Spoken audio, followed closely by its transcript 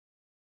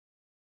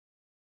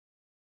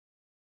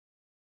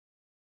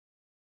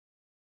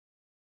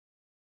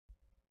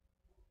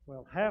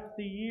Well, half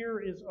the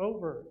year is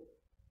over.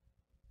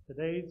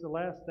 Today's the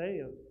last day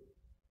of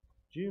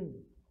June.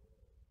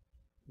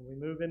 And we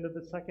move into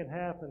the second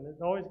half, and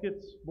it always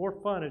gets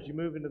more fun as you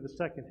move into the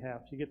second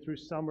half. You get through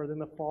summer, then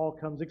the fall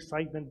comes,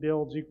 excitement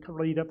builds, you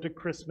lead up to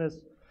Christmas,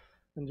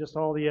 and just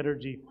all the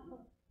energy.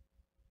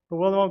 But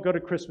we won't go to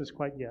Christmas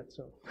quite yet,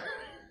 so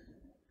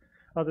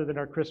other than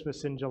our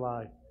Christmas in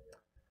July.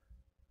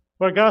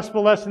 Our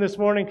gospel lesson this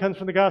morning comes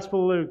from the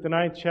Gospel of Luke, the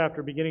 9th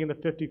chapter, beginning in the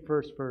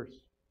 51st verse.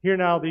 Hear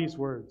now these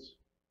words.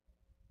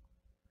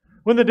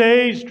 When the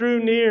days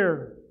drew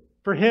near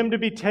for him to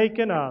be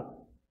taken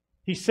up,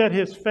 he set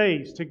his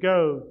face to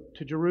go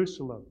to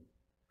Jerusalem.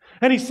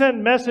 And he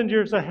sent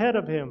messengers ahead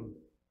of him.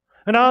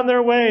 And on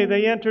their way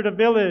they entered a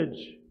village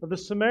of the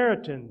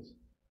Samaritans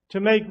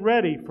to make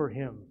ready for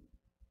him.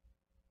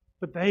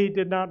 But they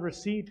did not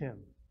receive him,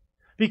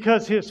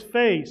 because his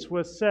face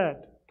was set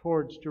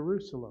towards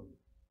Jerusalem.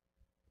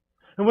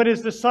 And when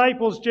his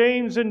disciples,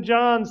 James and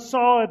John,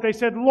 saw it, they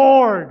said,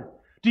 Lord,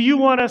 do you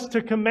want us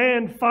to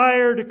command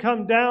fire to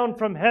come down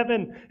from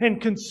heaven and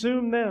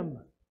consume them?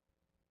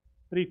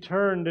 But he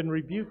turned and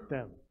rebuked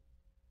them.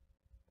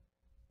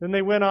 Then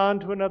they went on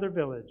to another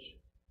village.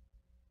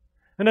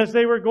 And as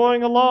they were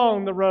going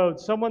along the road,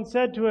 someone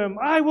said to him,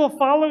 I will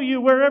follow you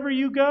wherever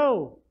you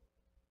go.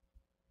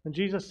 And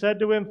Jesus said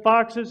to him,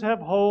 Foxes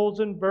have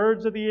holes and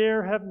birds of the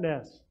air have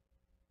nests,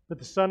 but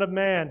the Son of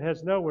Man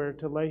has nowhere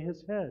to lay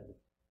his head.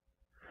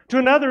 To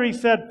another he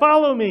said,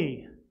 Follow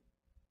me.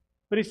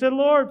 But he said,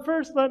 Lord,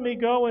 first let me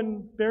go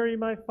and bury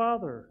my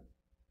father.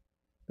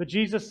 But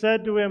Jesus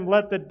said to him,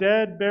 Let the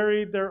dead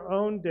bury their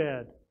own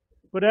dead.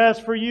 But as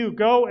for you,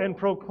 go and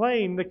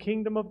proclaim the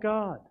kingdom of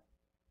God.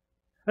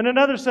 And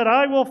another said,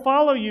 I will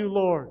follow you,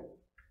 Lord.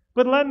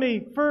 But let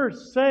me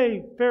first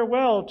say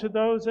farewell to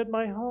those at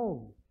my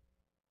home.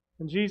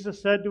 And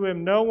Jesus said to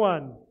him, No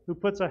one who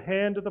puts a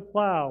hand to the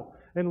plow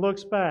and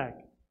looks back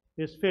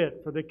is fit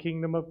for the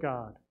kingdom of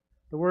God.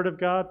 The word of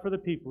God for the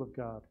people of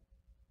God.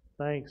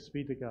 Thanks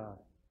be to God.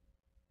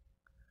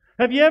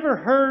 Have you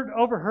ever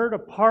overheard a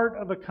part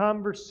of a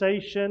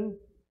conversation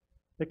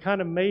that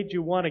kind of made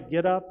you want to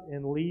get up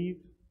and leave?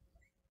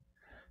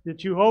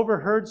 That you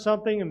overheard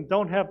something and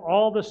don't have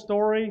all the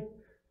story?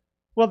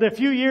 Well, a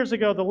few years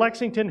ago, the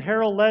Lexington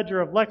Herald-Ledger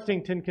of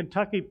Lexington,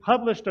 Kentucky,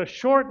 published a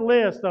short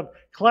list of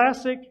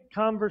classic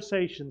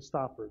conversation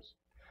stoppers.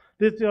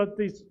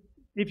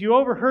 If you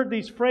overheard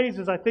these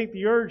phrases, I think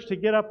the urge to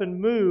get up and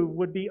move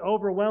would be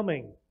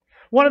overwhelming.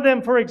 One of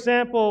them, for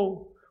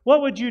example,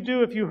 what would you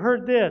do if you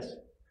heard this?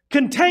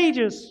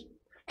 Contagious.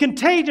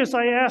 Contagious,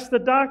 I asked the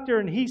doctor,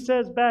 and he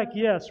says back,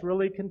 yes,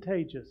 really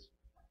contagious.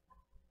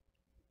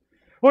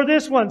 Or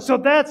this one, so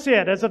that's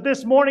it. As of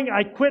this morning,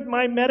 I quit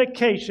my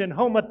medication.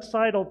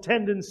 Homicidal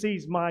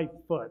tendencies my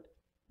foot.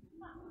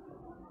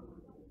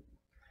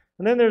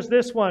 And then there's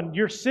this one,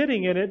 you're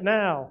sitting in it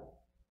now.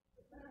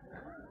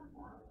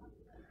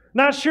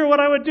 Not sure what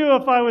I would do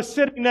if I was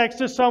sitting next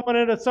to someone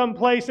at some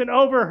place and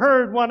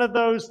overheard one of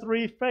those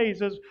three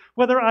phrases,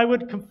 whether I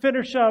would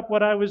finish up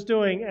what I was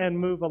doing and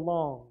move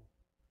along.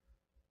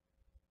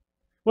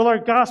 Well, our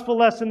gospel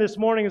lesson this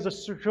morning is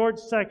a short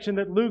section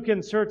that Luke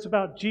inserts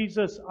about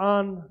Jesus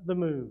on the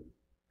move.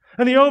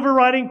 And the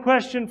overriding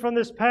question from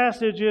this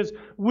passage is,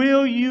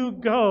 will you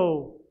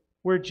go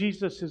where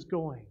Jesus is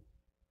going?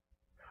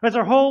 As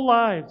our whole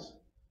lives,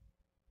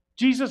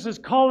 Jesus is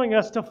calling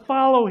us to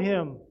follow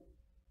Him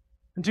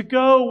and to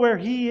go where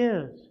He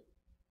is.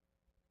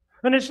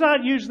 And it's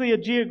not usually a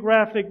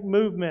geographic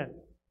movement,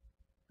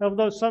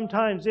 although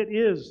sometimes it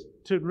is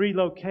to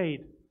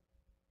relocate.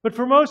 But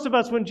for most of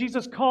us, when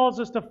Jesus calls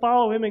us to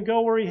follow Him and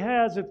go where He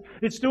has,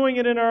 it's doing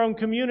it in our own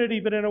community,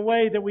 but in a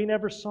way that we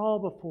never saw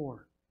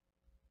before.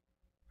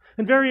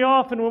 And very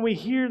often when we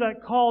hear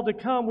that call to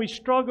come, we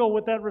struggle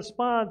with that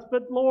response.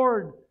 But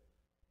Lord,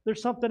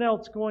 there's something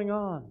else going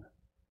on.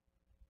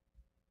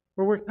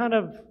 Where we're kind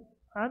of,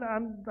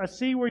 I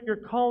see where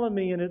you're calling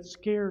me and it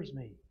scares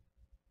me.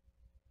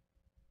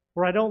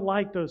 Or I don't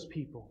like those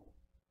people.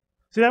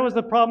 See, that was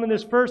the problem in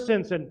this first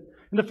instance.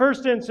 In the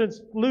first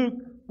instance, Luke,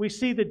 we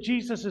see that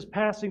Jesus is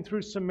passing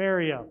through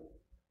Samaria,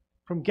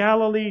 from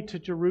Galilee to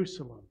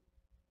Jerusalem.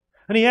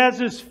 And He has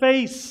His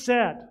face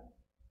set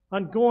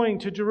on going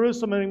to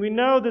Jerusalem. And we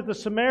know that the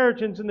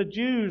Samaritans and the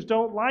Jews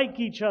don't like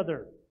each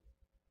other.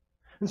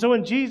 And so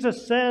when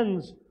Jesus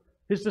sends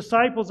His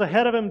disciples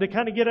ahead of Him to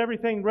kind of get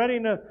everything ready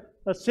in a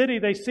city,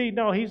 they see,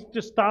 no, He's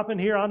just stopping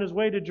here on His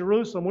way to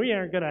Jerusalem. We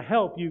aren't going to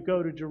help you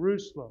go to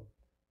Jerusalem.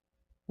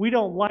 We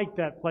don't like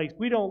that place.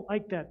 We don't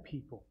like that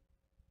people.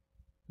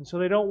 And so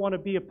they don't want to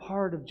be a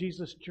part of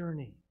Jesus'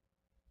 journey.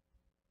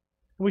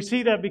 And we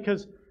see that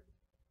because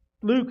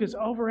Luke has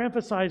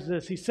overemphasized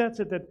this. He sets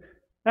it that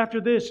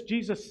after this,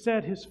 Jesus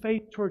set His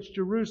face towards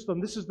Jerusalem.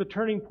 This is the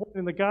turning point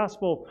in the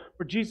gospel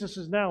where Jesus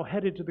is now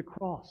headed to the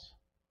cross.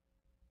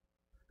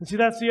 And see,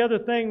 that's the other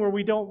thing where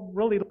we don't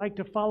really like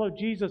to follow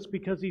Jesus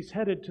because He's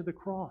headed to the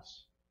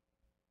cross.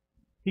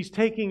 He's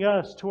taking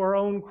us to our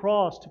own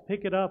cross to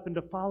pick it up and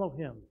to follow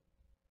Him.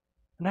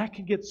 And that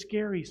can get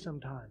scary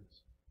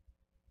sometimes.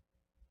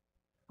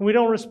 And we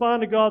don't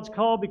respond to God's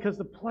call because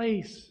the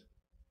place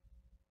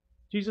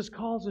Jesus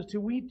calls us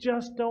to, we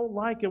just don't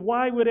like it.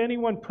 Why would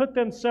anyone put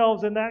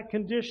themselves in that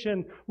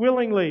condition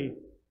willingly?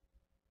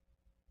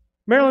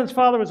 Marilyn's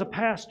father was a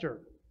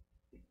pastor.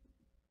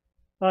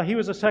 He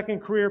was a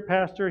second career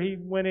pastor. He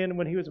went in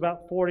when he was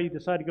about 40,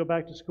 decided to go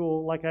back to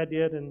school like I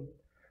did, and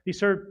he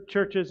served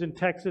churches in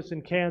Texas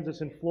and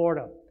Kansas and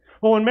Florida.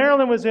 Well, when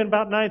Marilyn was in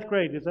about ninth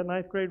grade, is that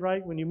ninth grade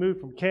right? When you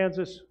moved from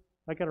Kansas,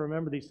 I got to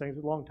remember these things,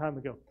 a long time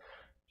ago.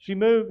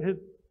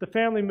 The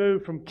family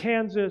moved from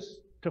Kansas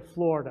to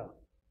Florida.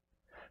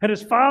 And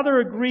his father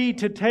agreed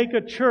to take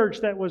a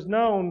church that was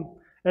known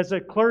as a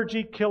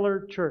clergy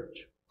killer church.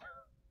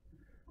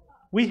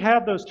 We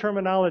have those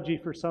terminology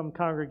for some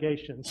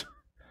congregations.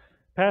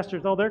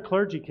 Pastors, oh, they're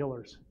clergy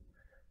killers.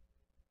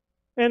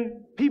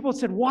 And people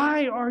said,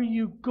 why are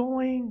you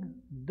going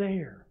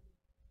there?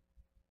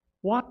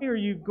 Why are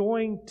you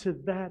going to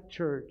that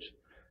church?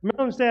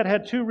 Marilyn's dad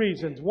had two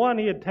reasons. One,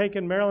 he had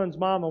taken Marilyn's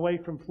mom away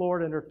from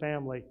Florida and her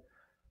family.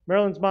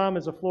 Marilyn's mom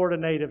is a Florida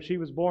native. She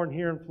was born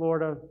here in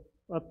Florida,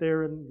 up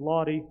there in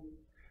Lottie,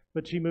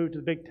 but she moved to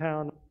the big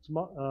town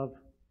of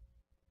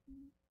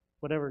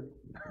whatever's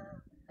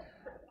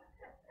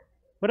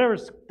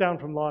down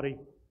from Lottie.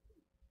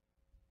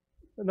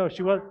 No,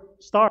 she was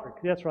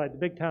Stark. That's right, the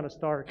big town of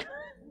Stark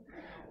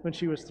when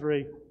she was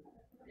 3.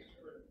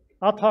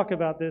 I'll talk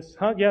about this.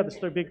 Huh? Yeah, this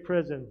is their big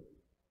prison.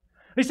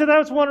 He said that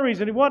was one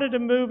reason. He wanted to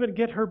move and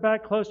get her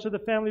back close to the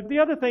family. But the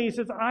other thing, he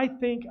says, I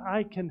think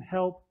I can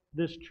help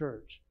this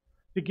church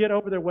to get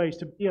over their ways,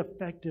 to be an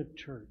effective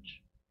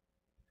church.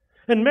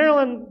 And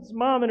Marilyn's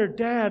mom and her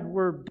dad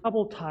were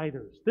double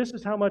tithers. This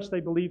is how much they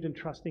believed in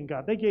trusting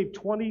God. They gave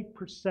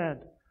 20%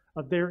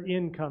 of their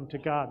income to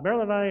God.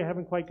 Marilyn and I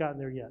haven't quite gotten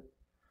there yet.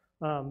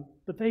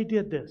 But they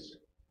did this.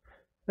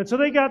 And so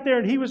they got there,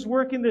 and he was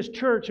working this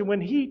church. And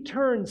when he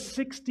turned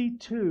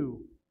 62,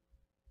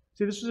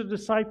 see, this was the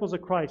disciples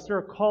of Christ. They're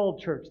a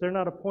called church. They're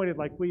not appointed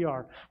like we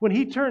are. When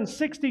he turned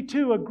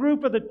 62, a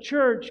group of the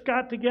church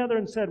got together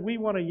and said, we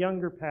want a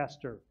younger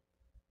pastor.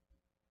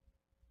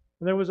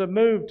 And there was a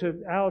move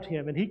to out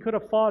him, and he could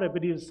have fought it,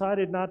 but he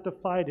decided not to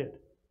fight it.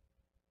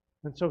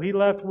 And so he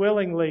left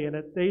willingly, and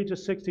at the age of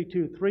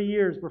 62, 3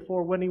 years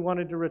before when he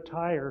wanted to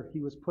retire, he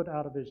was put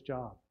out of his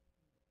job.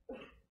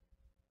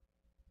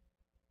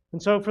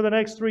 And so for the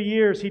next 3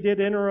 years, he did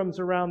interims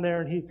around there,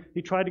 and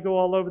he tried to go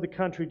all over the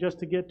country just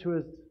to get to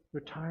his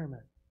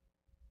retirement.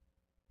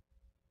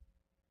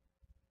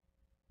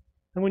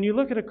 And when you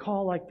look at a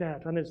call like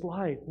that on his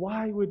life,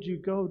 why would you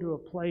go to a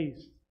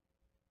place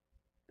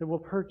that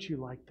will hurt you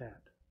like that?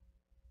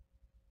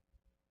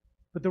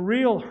 But the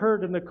real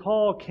hurt and the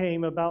call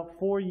came about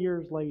 4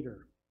 years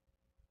later.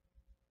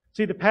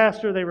 See, the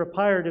pastor they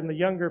retired, and the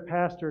younger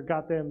pastor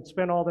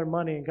spent all their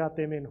money and got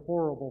them in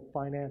horrible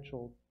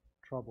financial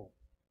trouble.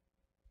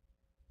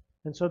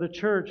 And so the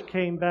church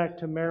came back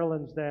to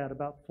Marilyn's dad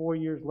about 4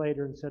 years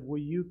later and said,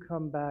 will you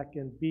come back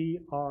and be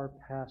our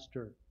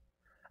pastor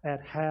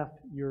at half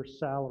your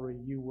salary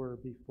you were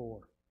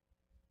before?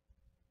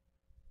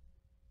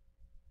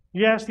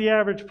 You ask the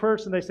average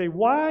person, they say,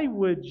 why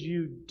would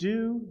you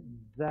do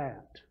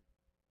that?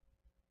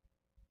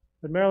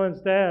 But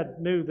Marilyn's dad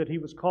knew that he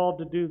was called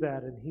to do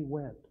that, and he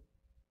went.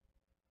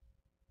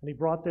 And he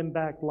brought them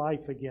back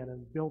life again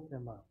and built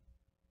them up.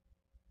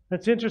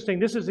 That's interesting.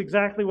 This is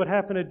exactly what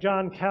happened to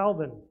John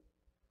Calvin.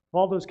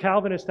 All those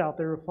Calvinists out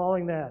there are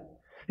following that.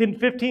 In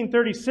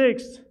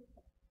 1536,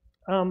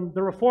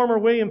 the reformer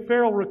William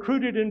Farel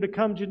recruited him to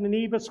come to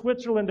Geneva,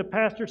 Switzerland to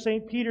pastor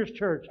St. Peter's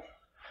Church.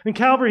 In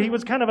Calvary, he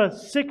was kind of a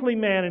sickly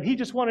man, and he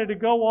just wanted to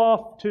go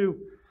off to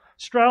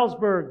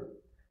Strasbourg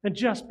and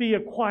just be a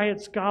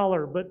quiet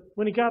scholar. But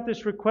when he got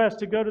this request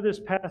to go to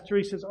this pastor,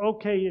 he says,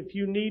 okay, if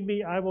you need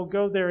me, I will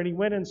go there. And he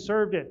went and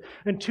served it.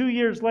 And 2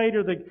 years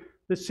later,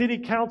 the city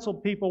council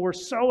people were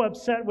so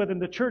upset with him.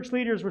 The church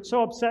leaders were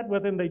so upset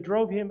with him, they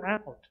drove him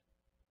out.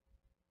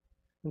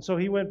 And so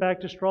he went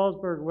back to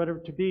Strasbourg, whatever,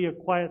 to be a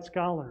quiet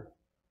scholar.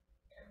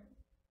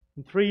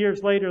 And 3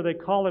 years later, they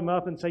call him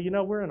up and say,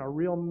 we're in a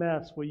real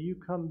mess. Will you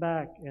come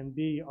back and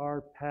be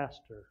our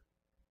pastor?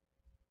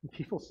 And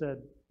people said,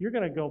 you're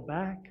going to go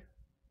back?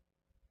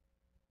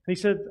 And he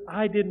said,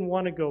 I didn't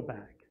want to go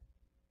back.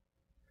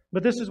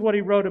 But this is what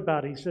he wrote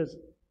about it. He says,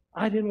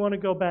 I didn't want to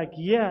go back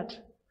yet.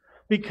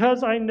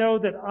 Because I know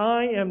that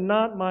I am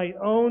not my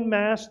own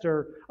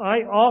master,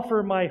 I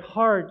offer my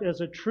heart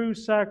as a true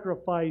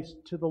sacrifice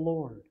to the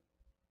Lord.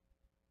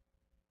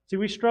 See,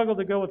 we struggle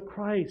to go with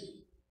Christ,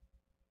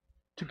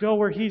 to go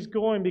where He's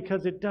going,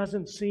 because it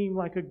doesn't seem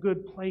like a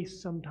good place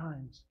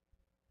sometimes.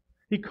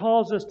 He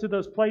calls us to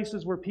those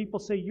places where people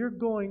say, you're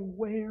going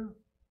where?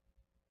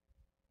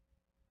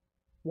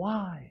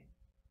 Why?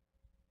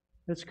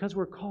 It's because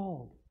we're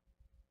called.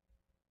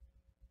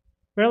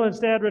 Marilyn's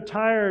dad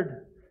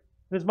retired.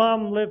 His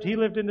mom he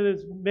lived into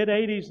his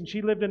mid-80s, and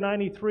she lived to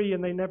 93,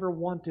 and they never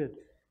wanted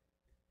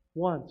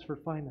once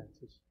for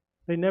finances.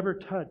 They never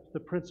touched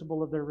the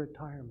principle of their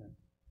retirement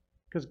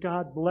because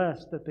God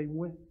blessed that they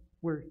went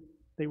where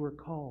they were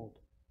called.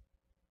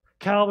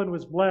 Calvin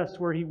was blessed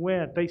where he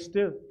went.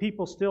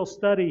 People still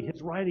study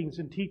his writings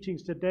and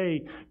teachings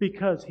today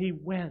because he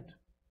went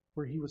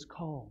where he was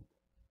called.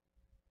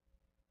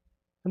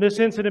 And this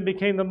incident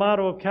became the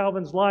motto of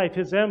Calvin's life.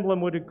 His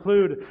emblem would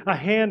include a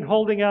hand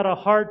holding out a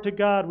heart to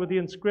God with the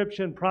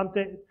inscription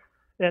Prompte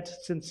et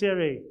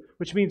sincere,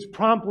 which means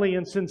promptly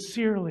and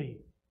sincerely.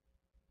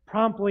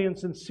 Promptly and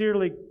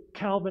sincerely,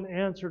 Calvin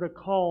answered a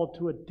call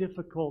to a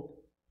difficult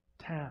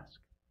task.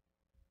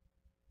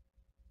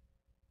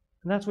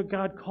 And that's what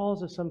God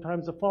calls us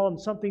sometimes, to follow Him,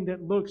 something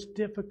that looks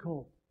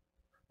difficult.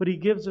 But He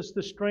gives us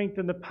the strength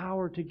and the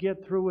power to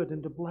get through it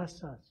and to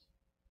bless us.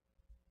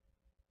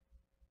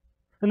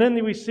 And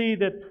then we see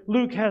that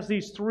Luke has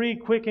these 3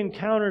 quick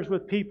encounters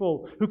with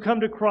people who come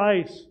to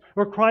Christ,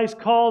 or Christ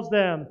calls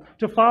them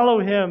to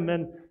follow Him,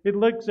 and it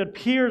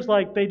appears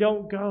like they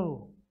don't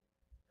go.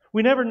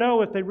 We never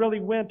know if they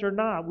really went or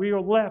not. We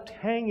are left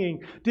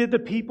hanging. Did the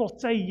people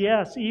say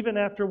yes even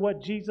after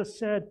what Jesus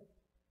said?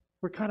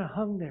 We're kind of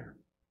hung there.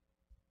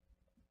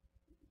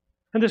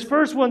 And this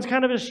first one's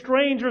kind of a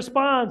strange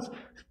response.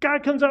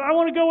 God comes up, I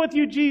want to go with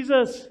you,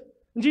 Jesus.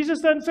 And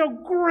Jesus doesn't say,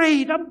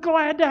 great, I'm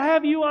glad to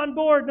have you on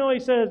board. No, He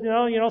says,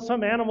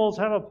 some animals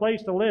have a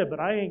place to live, but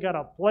I ain't got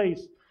a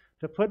place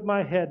to put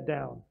my head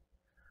down.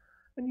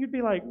 And you'd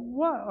be like,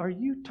 what are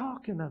you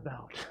talking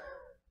about?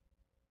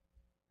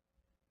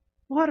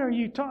 What are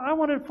you talking? I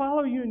want to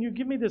follow you, and you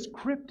give me this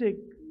cryptic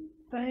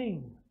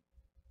thing.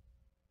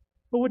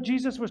 But what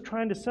Jesus was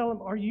trying to tell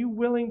him, are you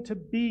willing to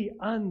be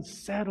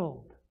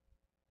unsettled?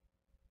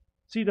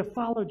 See, to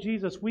follow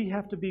Jesus, we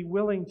have to be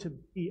willing to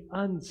be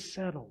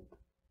unsettled.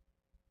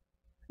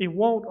 It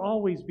won't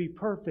always be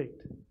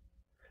perfect.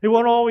 It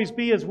won't always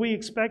be as we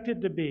expect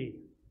it to be.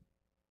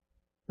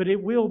 But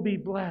it will be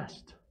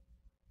blessed.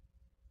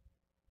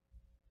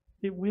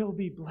 It will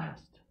be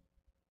blessed.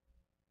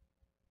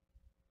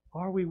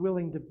 Are we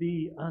willing to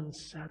be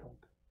unsettled?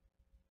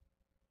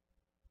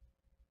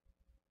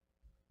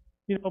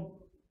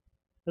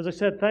 As I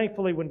said,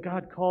 thankfully, when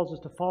God calls us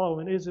to follow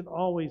Him, it isn't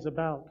always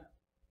about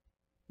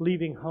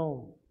leaving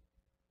home.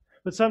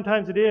 But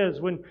sometimes it is.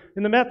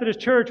 In the Methodist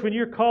Church, when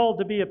you're called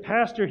to be a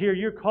pastor here,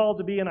 you're called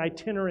to be an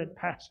itinerant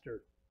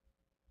pastor.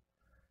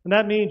 And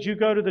that means you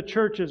go to the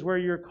churches where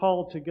you're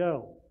called to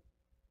go.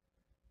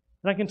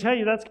 And I can tell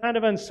you that's kind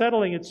of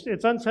unsettling.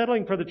 It's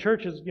unsettling for the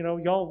churches.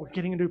 Y'all, we're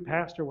getting a new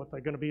pastor. What's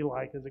that going to be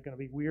like? Is it going to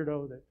be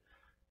weirdo?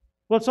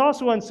 Well, it's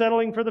also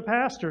unsettling for the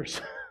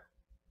pastors.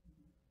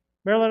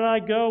 Marilyn and I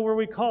go where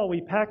we call.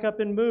 We pack up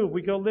and move.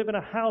 We go live in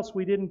a house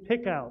we didn't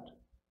pick out.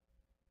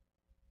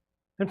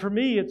 And for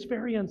me, it's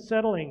very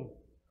unsettling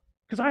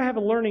because I have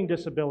a learning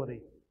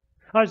disability.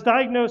 I was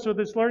diagnosed with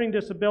this learning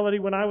disability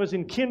when I was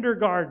in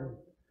kindergarten.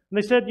 And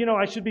they said,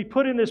 I should be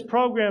put in this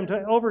program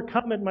to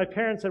overcome it. And my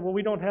parents said, well,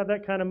 we don't have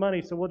that kind of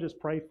money, so we'll just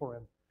pray for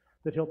him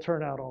that he'll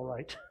turn out all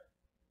right.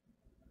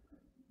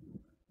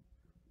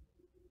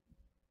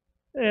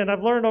 And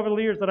I've learned over the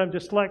years that I'm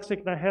dyslexic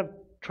and I have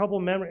trouble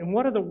memory. And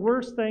one of the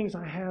worst things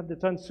I have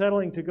that's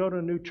unsettling to go to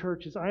a new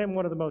church is I am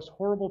one of the most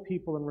horrible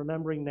people in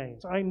remembering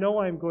names. I know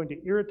I'm going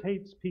to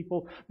irritate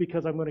people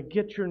because I'm going to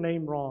get your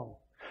name wrong.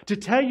 To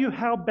tell you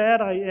how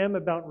bad I am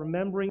about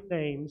remembering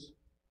names,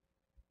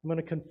 I'm going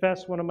to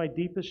confess one of my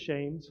deepest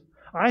shames.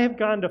 I have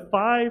gone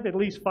to at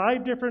least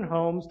five different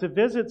homes to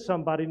visit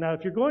somebody. Now,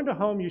 if you're going to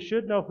home, you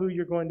should know who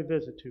you're going to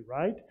visit to,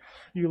 right?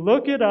 You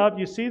look it up,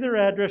 you see their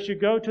address,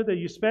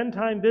 you spend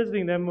time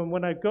visiting them, and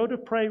when I go to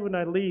pray when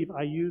I leave,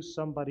 I use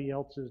somebody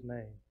else's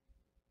name.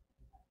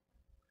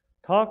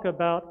 Talk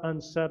about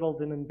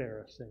unsettled and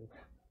embarrassing.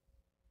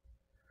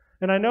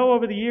 And I know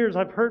over the years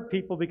I've hurt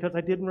people because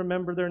I didn't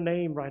remember their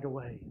name right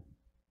away.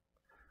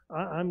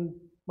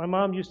 My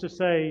mom used to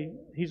say,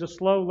 he's a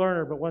slow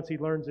learner, but once he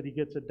learns it, he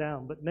gets it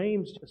down. But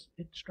names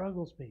it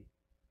struggles me.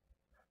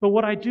 But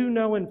what I do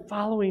know in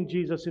following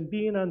Jesus and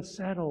being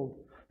unsettled,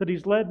 that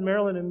He's led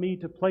Marilyn and me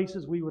to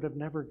places we would have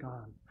never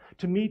gone,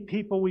 to meet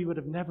people we would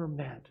have never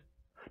met,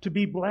 to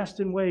be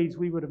blessed in ways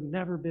we would have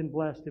never been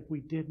blessed if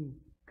we didn't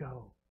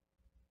go.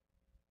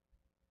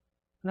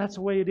 And that's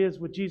the way it is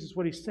with Jesus,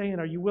 what He's saying.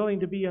 Are you willing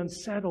to be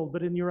unsettled?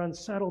 But in your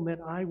unsettlement,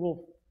 I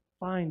will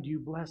find you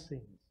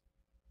blessings.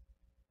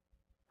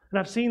 And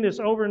I've seen this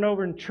over and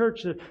over in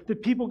church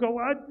that people go,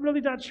 well, I'm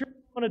really not sure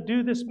I want to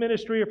do this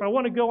ministry or if I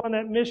want to go on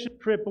that mission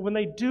trip. But when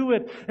they do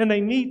it and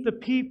they meet the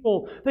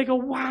people, they go,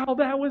 wow,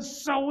 that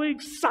was so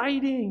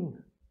exciting.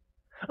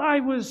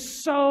 I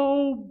was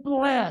so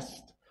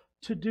blessed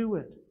to do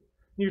it. And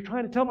you're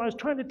trying to tell them, I was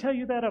trying to tell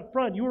you that up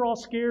front. You were all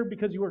scared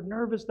because you were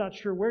nervous, not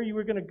sure where you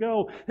were going to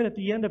go. And at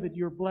the end of it,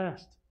 you're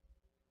blessed.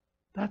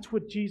 That's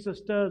what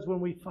Jesus does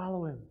when we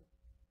follow Him.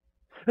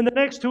 And the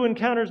next two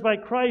encounters by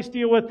Christ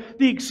deal with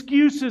the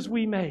excuses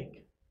we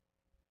make.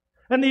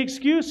 And the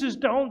excuses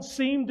don't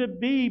seem to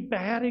be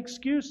bad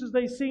excuses.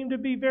 They seem to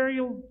be very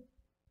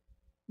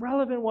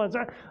relevant ones.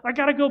 I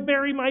got to go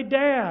bury my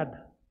dad.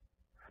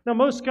 Now,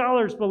 most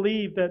scholars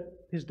believe that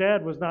his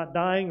dad was not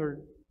dying or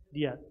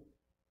yet.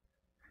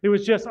 It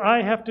was just,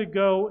 I have to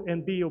go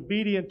and be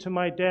obedient to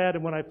my dad,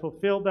 and when I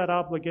fulfill that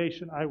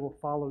obligation, I will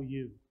follow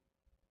you.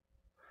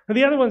 And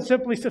the other one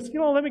simply says,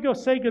 let me go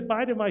say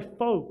goodbye to my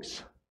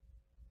folks.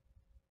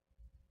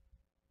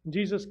 And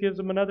Jesus gives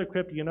him another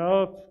quip, if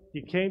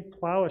you can't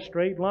plow a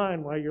straight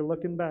line while you're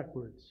looking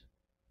backwards.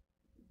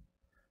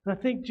 And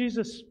I think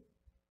Jesus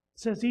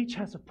says each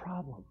has a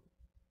problem.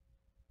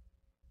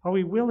 Are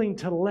we willing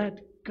to let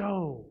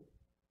go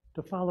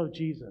to follow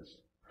Jesus?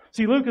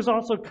 See, Luke is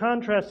also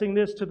contrasting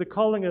this to the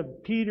calling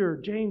of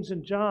Peter, James,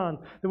 and John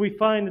that we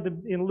find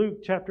in Luke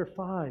chapter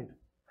 5,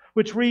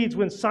 which reads,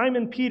 when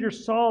Simon Peter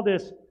saw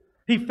this,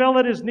 he fell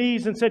at his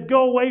knees and said,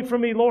 "Go away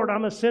from me, Lord,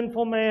 I'm a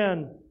sinful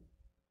man."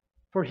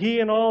 For he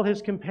and all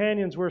his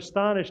companions were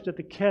astonished at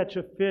the catch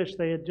of fish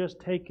they had just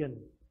taken.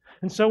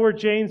 And so were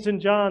James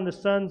and John, the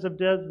sons of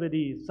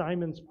Zebedee,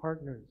 Simon's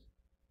partners.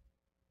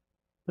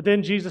 But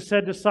then Jesus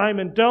said to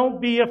Simon,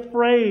 "Don't be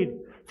afraid.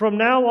 From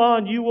now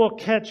on you will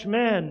catch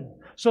men."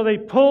 So they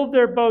pulled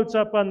their boats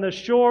up on the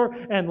shore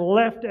and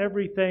left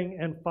everything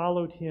and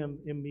followed him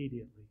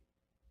immediately.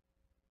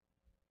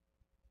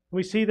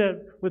 We see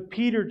that with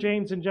Peter,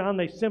 James, and John,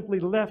 they simply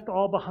left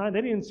all behind.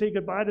 They didn't say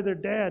goodbye to their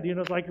dad.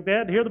 It's like,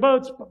 "Dad, here are the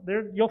boats.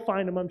 There, you'll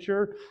find them, I'm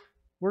sure.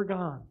 We're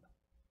gone."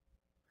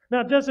 Now,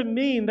 it doesn't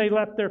mean they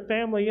left their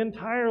family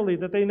entirely,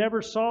 that they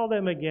never saw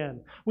them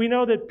again. We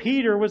know that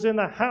Peter was in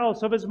the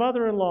house of his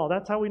mother-in-law.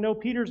 That's how we know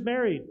Peter's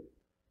married.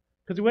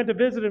 Because he went to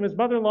visit him. His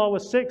mother-in-law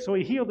was sick, so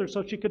he healed her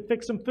so she could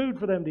fix some food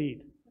for them to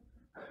eat.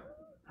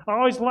 I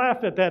always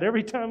laugh at that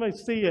every time I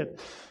see it.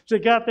 She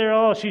got there,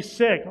 "Oh, she's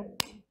sick.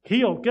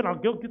 Healed.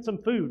 Go get some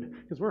food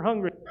because we're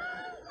hungry."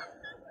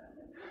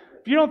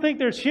 If you don't think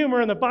there's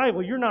humor in the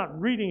Bible, you're not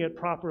reading it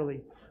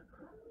properly.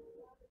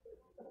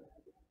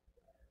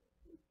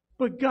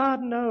 But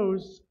God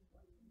knows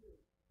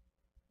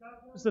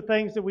the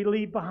things that we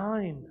leave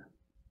behind.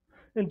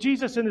 And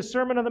Jesus in the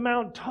Sermon on the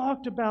Mount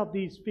talked about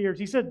these fears.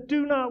 He said,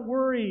 "Do not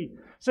worry,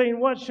 saying,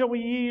 'What shall we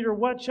eat?' or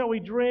 'What shall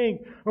we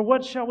drink?' or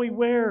 'What shall we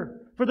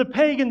wear?' For the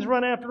pagans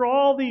run after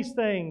all these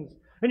things,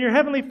 and your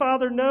heavenly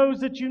Father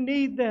knows that you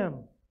need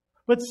them.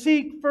 But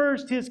seek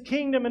first His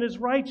kingdom and His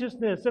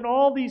righteousness, and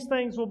all these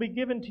things will be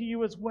given to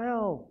you as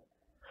well.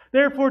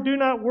 Therefore do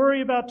not worry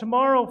about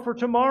tomorrow, for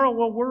tomorrow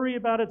will worry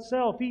about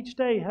itself. Each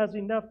day has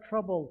enough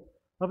trouble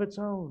of its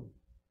own."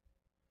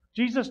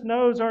 Jesus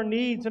knows our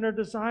needs and our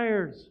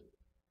desires.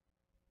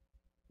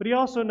 But He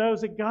also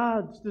knows that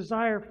God's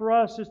desire for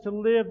us is to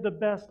live the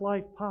best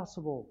life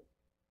possible.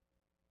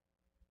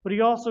 But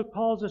He also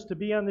calls us to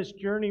be on this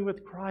journey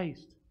with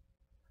Christ.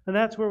 And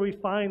that's where we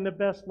find the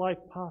best life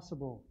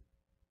possible.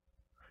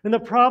 And the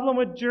problem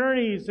with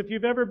journeys, if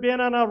you've ever been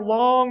on a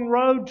long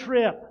road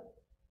trip,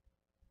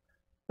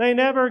 they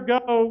never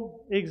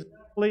go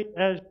exactly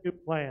as you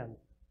planned.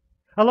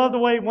 I love the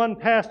way one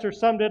pastor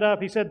summed it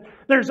up. He said,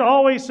 "There's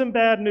always some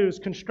bad news.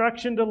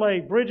 Construction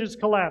delay, bridges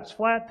collapse,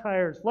 flat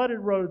tires, flooded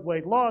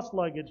roadway, lost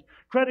luggage,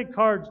 credit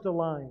cards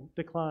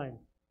decline.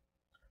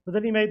 But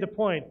then he made the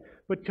point,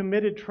 but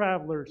committed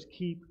travelers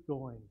keep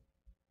going.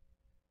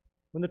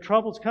 When the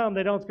troubles come,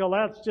 they don't go,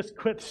 "Let's just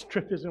quit. This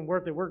trip isn't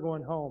worth it. We're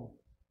going home."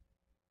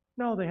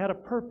 No, they had a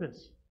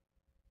purpose.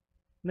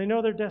 And they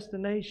know their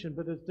destination.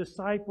 But as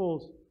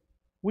disciples,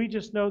 we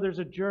just know there's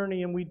a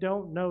journey and we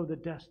don't know the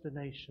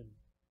destination.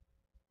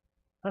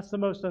 That's the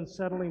most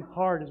unsettling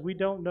part, is we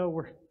don't know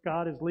where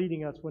God is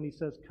leading us when He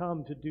says,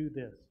 "Come to do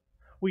this."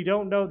 We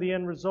don't know the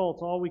end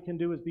results. All we can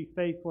do is be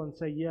faithful and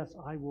say, "Yes,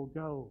 I will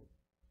go.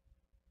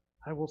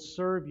 I will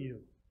serve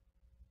you.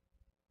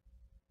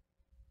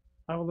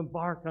 I will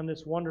embark on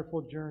this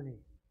wonderful journey."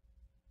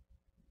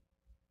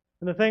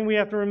 And the thing we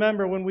have to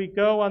remember when we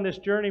go on this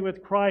journey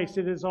with Christ,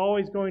 it is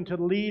always going to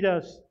lead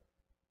us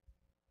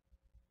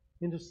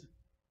into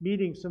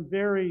meeting some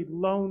very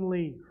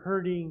lonely,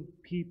 hurting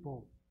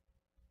people.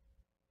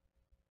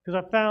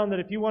 Because I found that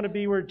if you want to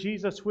be where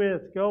Jesus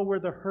is, go where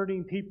the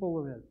hurting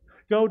people live.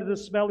 Go to the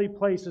smelly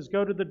places.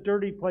 Go to the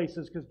dirty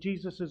places, because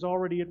Jesus is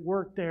already at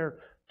work there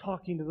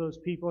talking to those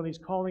people, and He's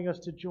calling us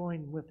to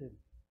join with Him.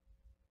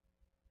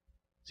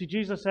 See,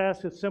 Jesus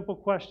asked a simple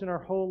question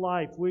our whole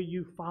life: will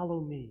you follow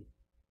me?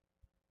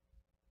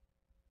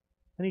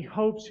 And He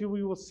hopes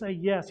we will say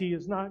yes. He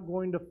is not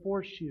going to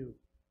force you.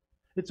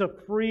 It's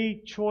a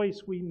free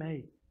choice we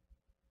make.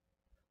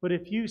 But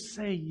if you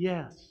say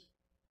yes,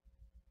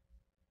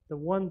 the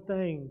one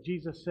thing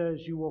Jesus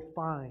says you will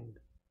find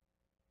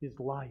is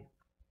life.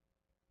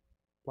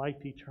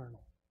 Life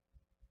eternal.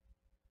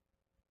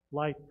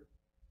 Life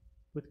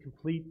with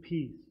complete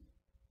peace.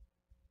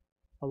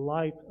 A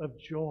life of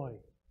joy,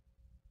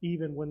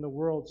 even when the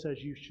world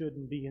says you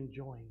shouldn't be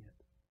enjoying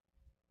it.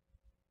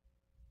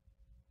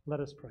 Let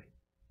us pray.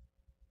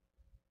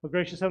 Well,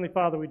 gracious Heavenly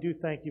Father, we do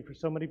thank You for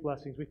so many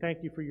blessings. We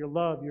thank You for Your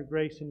love, Your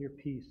grace, and Your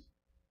peace.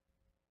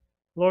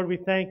 Lord, we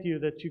thank You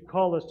that You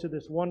call us to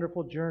this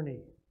wonderful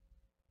journey.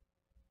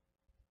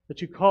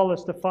 That You call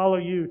us to follow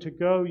You, to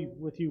go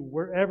with You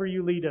wherever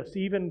You lead us,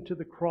 even to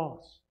the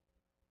cross.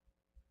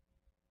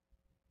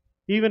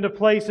 Even to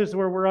places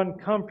where we're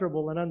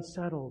uncomfortable and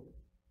unsettled.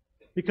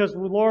 Because,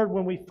 Lord,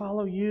 when we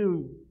follow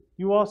You,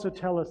 You also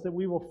tell us that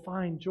we will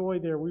find joy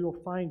there. We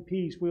will find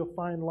peace. We will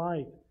find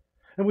life.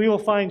 And we will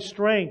find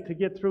strength to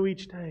get through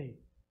each day.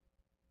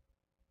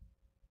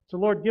 So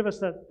Lord, give us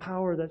that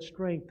power, that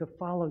strength to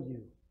follow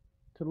you,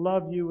 to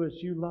love you as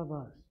you love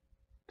us,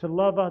 to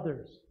love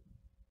others.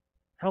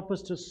 Help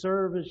us to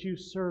serve as you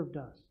served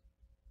us.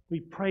 We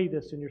pray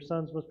this in your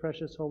Son's most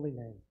precious holy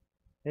name.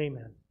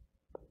 Amen.